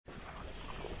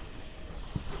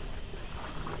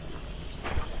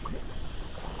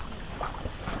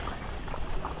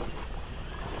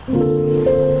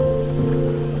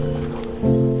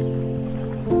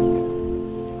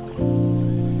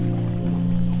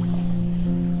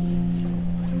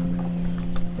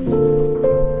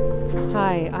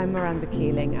I'm Miranda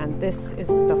Keeling and this is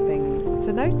Stopping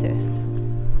to Notice.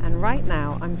 And right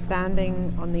now I'm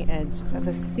standing on the edge of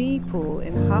a sea pool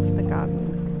in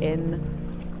Havnebadet in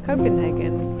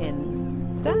Copenhagen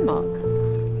in Denmark.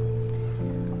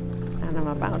 And I'm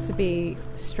about to be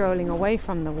strolling away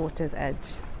from the water's edge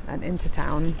and into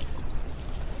town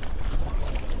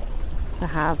to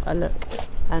have a look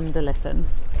and a listen.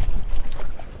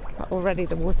 But already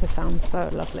the water sounds so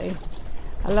lovely.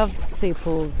 I love sea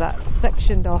pools, that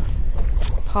sectioned off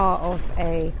part of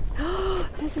a... Oh,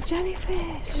 there's a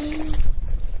jellyfish!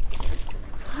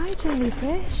 Hi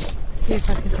jellyfish! See if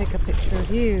I can take a picture of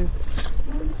you.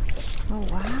 Oh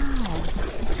wow!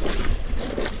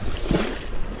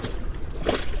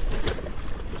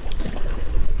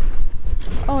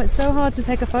 Oh, it's so hard to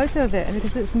take a photo of it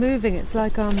because it's moving. It's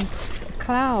like a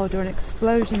cloud or an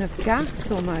explosion of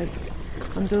gas almost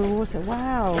under the water.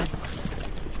 Wow!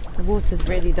 The water's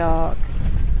really dark,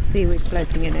 seaweed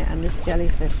floating in it, and this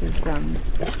jellyfish is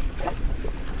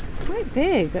quite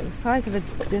big, the size of a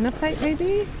dinner plate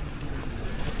maybe.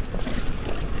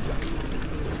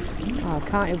 Oh,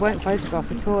 it won't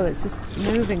photograph at all, it's just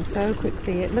moving so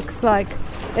quickly. It looks like,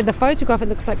 in the photograph, it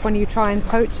looks like when you try and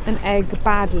poach an egg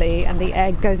badly and the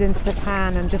egg goes into the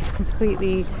pan and just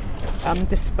completely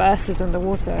disperses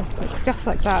underwater. It looks just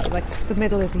like that, like the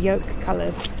middle is yolk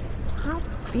coloured. How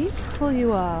beautiful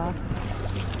you are.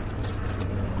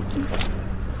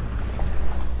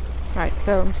 Right,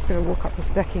 so I'm just going to walk up this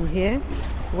decking here,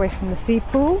 away from the sea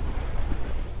pool.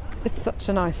 It's such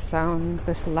a nice sound,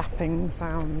 this lapping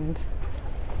sound.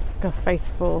 Like a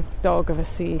faithful dog of a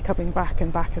sea coming back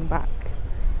and back and back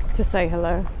to say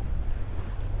hello.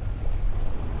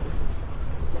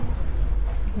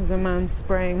 There's a man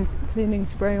cleaning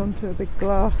spray onto a big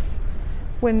glass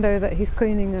window that he's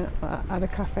cleaning at a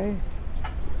cafe.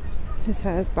 His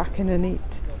hair's back in a neat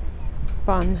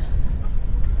bun.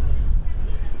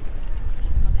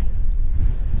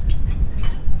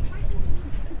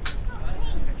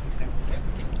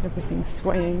 Everything's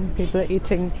swaying. People are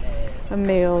eating a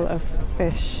meal of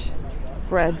fish,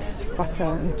 bread, butter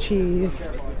and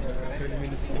cheese.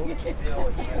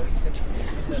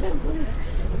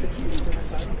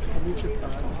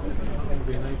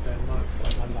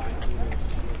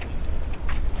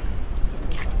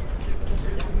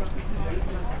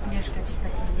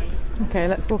 Okay,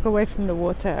 let's walk away from the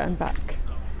water and back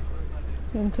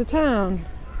into town.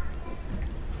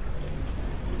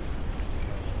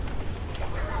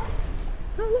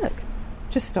 Oh look,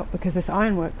 just stop because this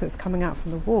ironwork that's coming out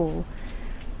from the wall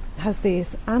has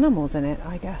these animals in it.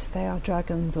 I guess they are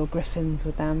dragons or griffins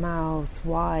with their mouths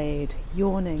wide,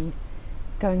 yawning,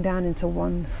 going down into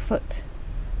 1 foot.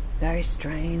 Very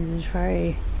strange,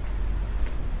 very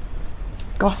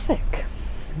gothic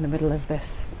in the middle of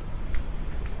this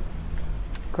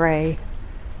grey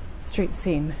street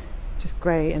scene. Just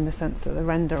grey in the sense that the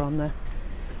render on the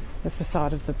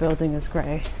facade of the building is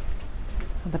grey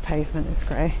and the pavement is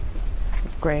grey,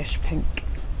 greyish pink.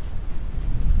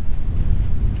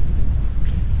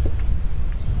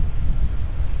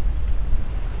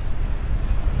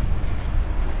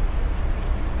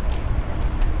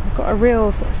 I've got a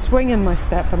real sort of swing in my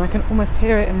step and I can almost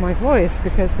hear it in my voice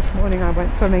because this morning I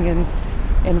went swimming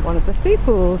in one of the sea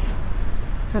pools.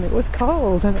 And it was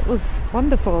cold and it was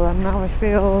wonderful, and now I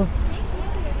feel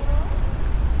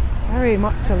very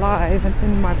much alive and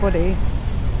in my body.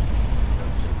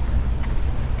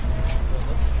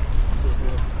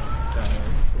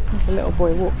 As a little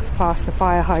boy walks past the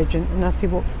fire hydrant, and as he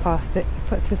walks past it, he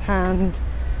puts his hand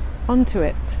onto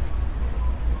it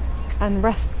and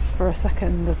rests for a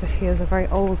second as if he is a very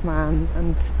old man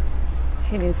and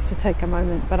he needs to take a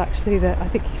moment, but actually I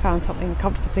think he found something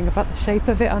comforting about the shape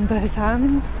of it under his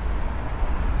hand.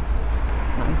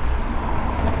 Nice.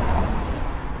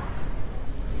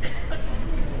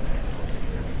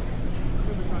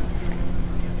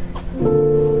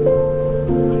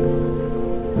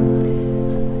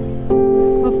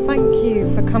 Well, thank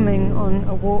you for coming on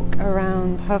a walk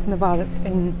around Havnebadet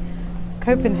in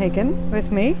Copenhagen with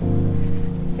me.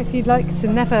 If you'd like to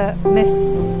never miss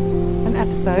an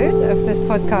episode of this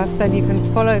podcast, then you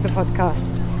can follow the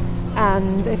podcast.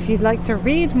 And if you'd like to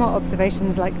read more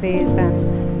observations like these,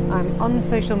 then I'm on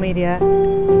social media at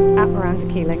Miranda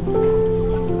Keeling.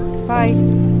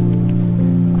 Bye.